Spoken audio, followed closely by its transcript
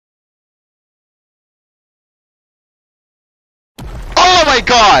my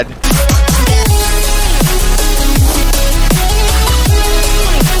god!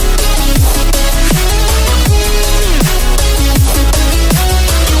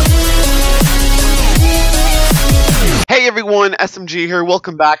 Hey everyone, SMG here.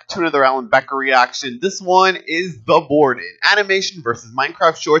 Welcome back to another Alan Becker reaction. This one is The Warden, Animation vs.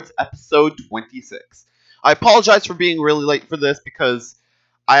 Minecraft Shorts, episode 26. I apologize for being really late for this because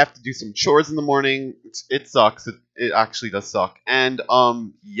I have to do some chores in the morning. It sucks. It actually does suck. And,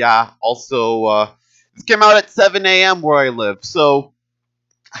 yeah, also, this came out at 7 a.m. where I live. So,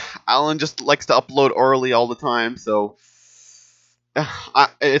 Alan just likes to upload early all the time. So,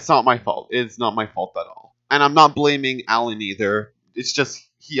 it's not my fault. It's not my fault at all. And I'm not blaming Alan either. It's just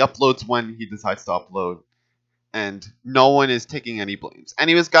he uploads when he decides to upload. And no one is taking any blames.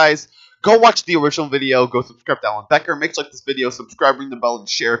 Anyways, guys, go watch the original video. Go subscribe to Alan Becker. Make sure you like this video. Subscribe, ring the bell, and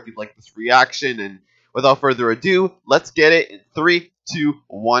share if you like this reaction. And without further ado, let's get it in 3, 2,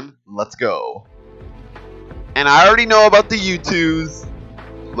 1. Let's go. And I already know about the U2s.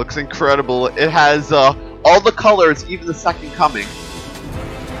 Looks incredible. It has all the colors, even the second coming.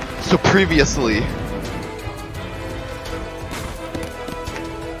 So previously...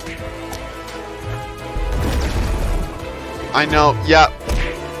 I know, yeah.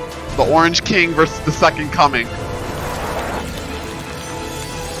 The Orange King versus the Second Coming.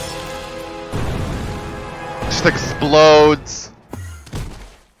 Just explodes.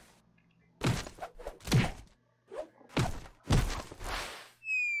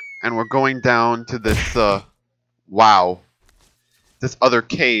 And we're going down to this, wow. This other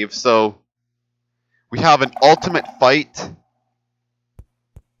cave, so... we have an ultimate fight.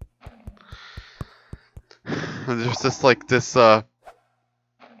 There's just like this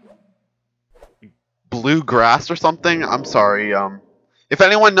blue grass or something. I'm sorry. If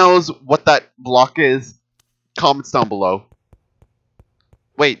anyone knows what that block is, comments down below.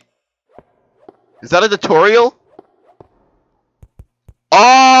 Wait, is that a tutorial?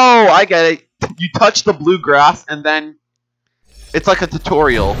 Oh, I get it. You touch the blue grass and then it's like a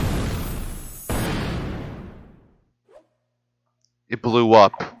tutorial. It blew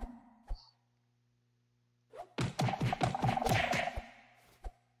up.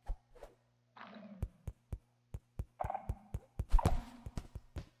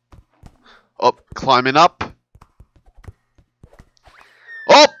 Oh, climbing up.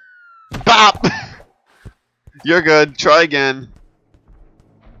 Oh! Bop! You're good. Try again.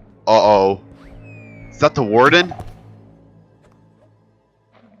 Uh-oh. Is that the Warden?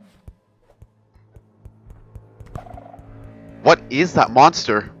 What is that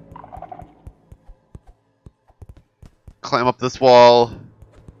monster? Climb up this wall.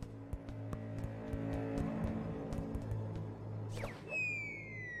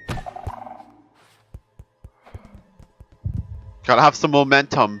 Gotta have some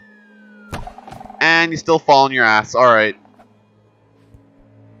momentum. And you still fall on your ass. Alright.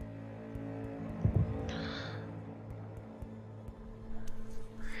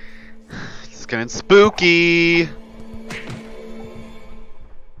 It's getting spooky.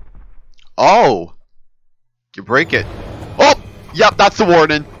 Oh. You break it. Oh! Yep, that's the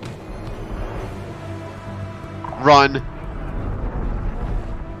Warden. Run.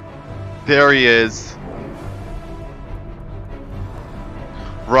 There he is.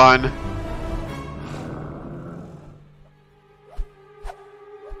 Run.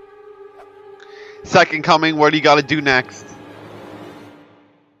 Second coming, what do you gotta do next?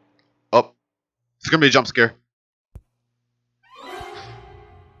 Oh. It's gonna be a jump scare.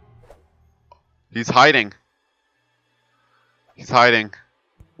 He's hiding. He's hiding.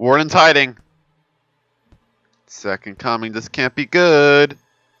 Warden's hiding. Second coming, this can't be good.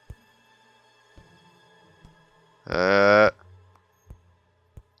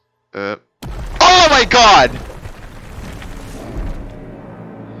 Oh my god!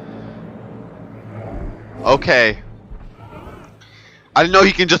 Okay. I didn't know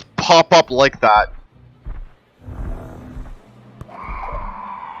he can just pop up like that.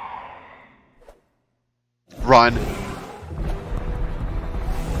 Run.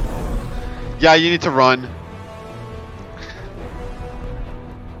 Yeah, you need to run.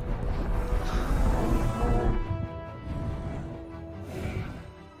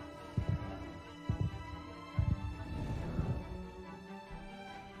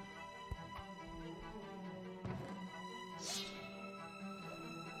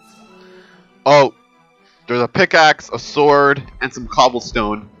 Oh, there's a pickaxe, a sword, and some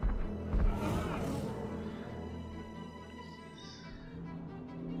cobblestone.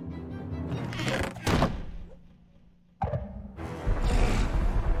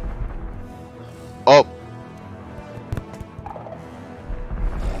 Oh.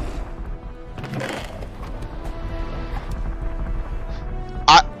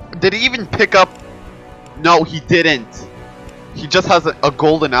 Did he even pick up? No, he didn't. He just has a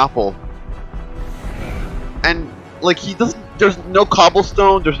golden apple. And, like, he doesn't... There's no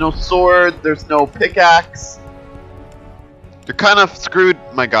cobblestone, there's no sword, there's no pickaxe. You're kind of screwed,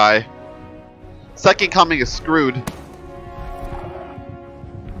 my guy. Second Coming is screwed.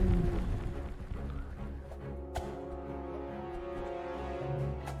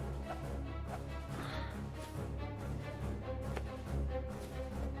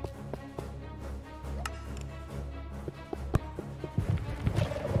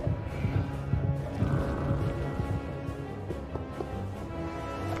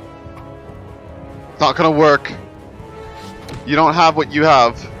 Not gonna work. You don't have what you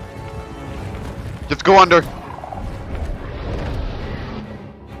have. Just go under.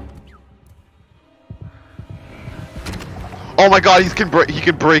 Oh my god, he can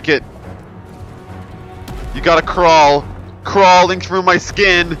break it. You gotta crawl. Crawling through my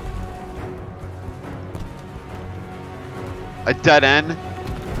skin. A dead end.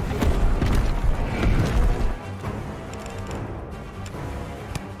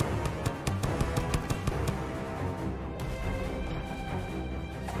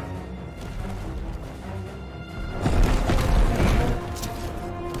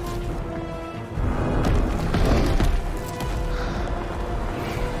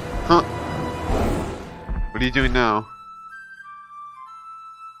 Huh? What are you doing now?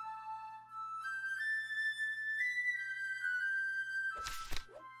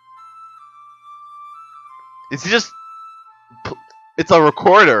 Is he just... It's a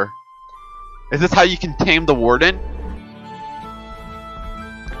recorder. Is this how you can tame the Warden?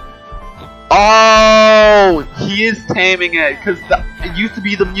 Oh! He is taming it, because it used to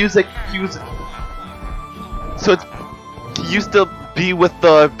be the music he was... So it's... He used to be with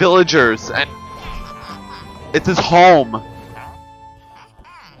the villagers, and... It's his home.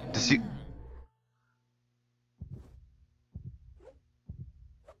 Does he...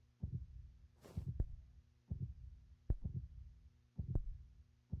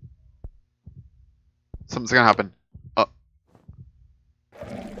 Something's gonna happen. Oh.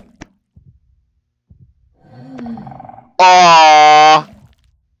 Aww.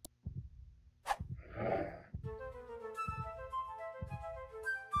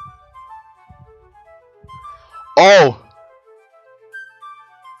 Oh.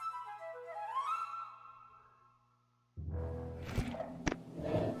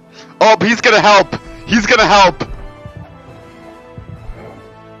 Oh, but he's gonna help. He's gonna help.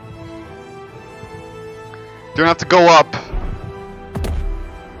 Don't have to go up.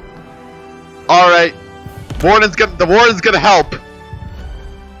 Alright. The Warden's gonna help.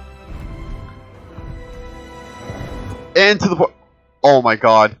 Into the... Oh my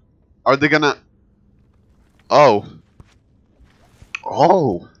god. Are they gonna... Oh.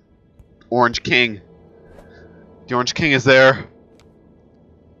 Oh. Orange King. The Orange King is there.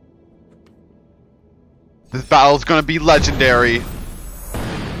 This battle's gonna be legendary.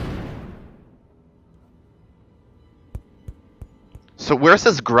 So where's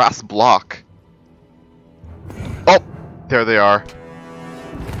this grass block? Oh, there they are.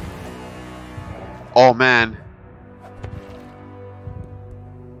 Oh man.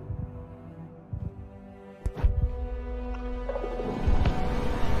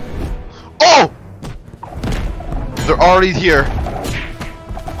 Oh! They're already here.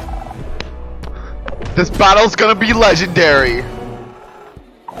 This battle's gonna be legendary.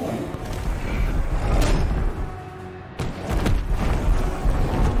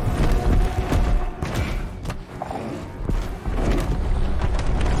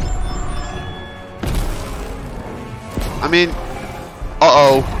 I mean,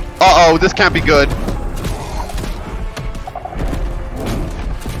 uh-oh, this can't be good.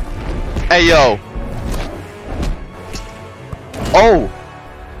 Hey, yo. Oh.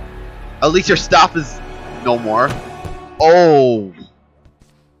 At least your staff is no more. Oh.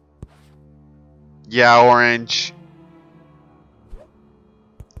 Yeah, Orange.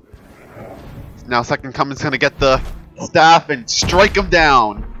 Now Second Coming's gonna get the staff and strike him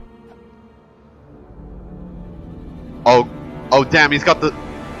down. Oh damn, he's got the...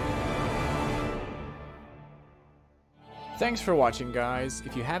 Thanks for watching, guys.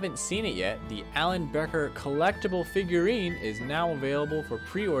 If you haven't seen it yet, the Alan Becker collectible figurine is now available for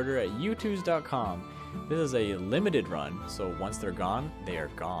pre-order at youtooz.com. This is a limited run, so once they're gone, they are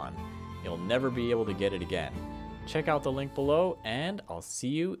gone. You'll never be able to get it again. Check out the link below, and I'll see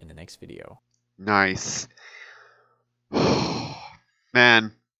you in the next video. Nice.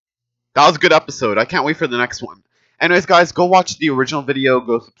 Man, that was a good episode. I can't wait for the next one. Anyways, guys, go watch the original video.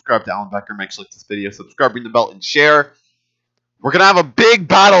 Go subscribe to Alan Becker. Make sure to like this video, subscribe, ring the bell, and share. We're gonna have a big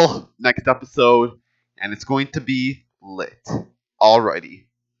battle next episode, and it's going to be lit. Alrighty.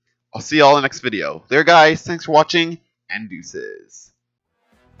 I'll see y'all in the next video. There, guys. Thanks for watching, and deuces.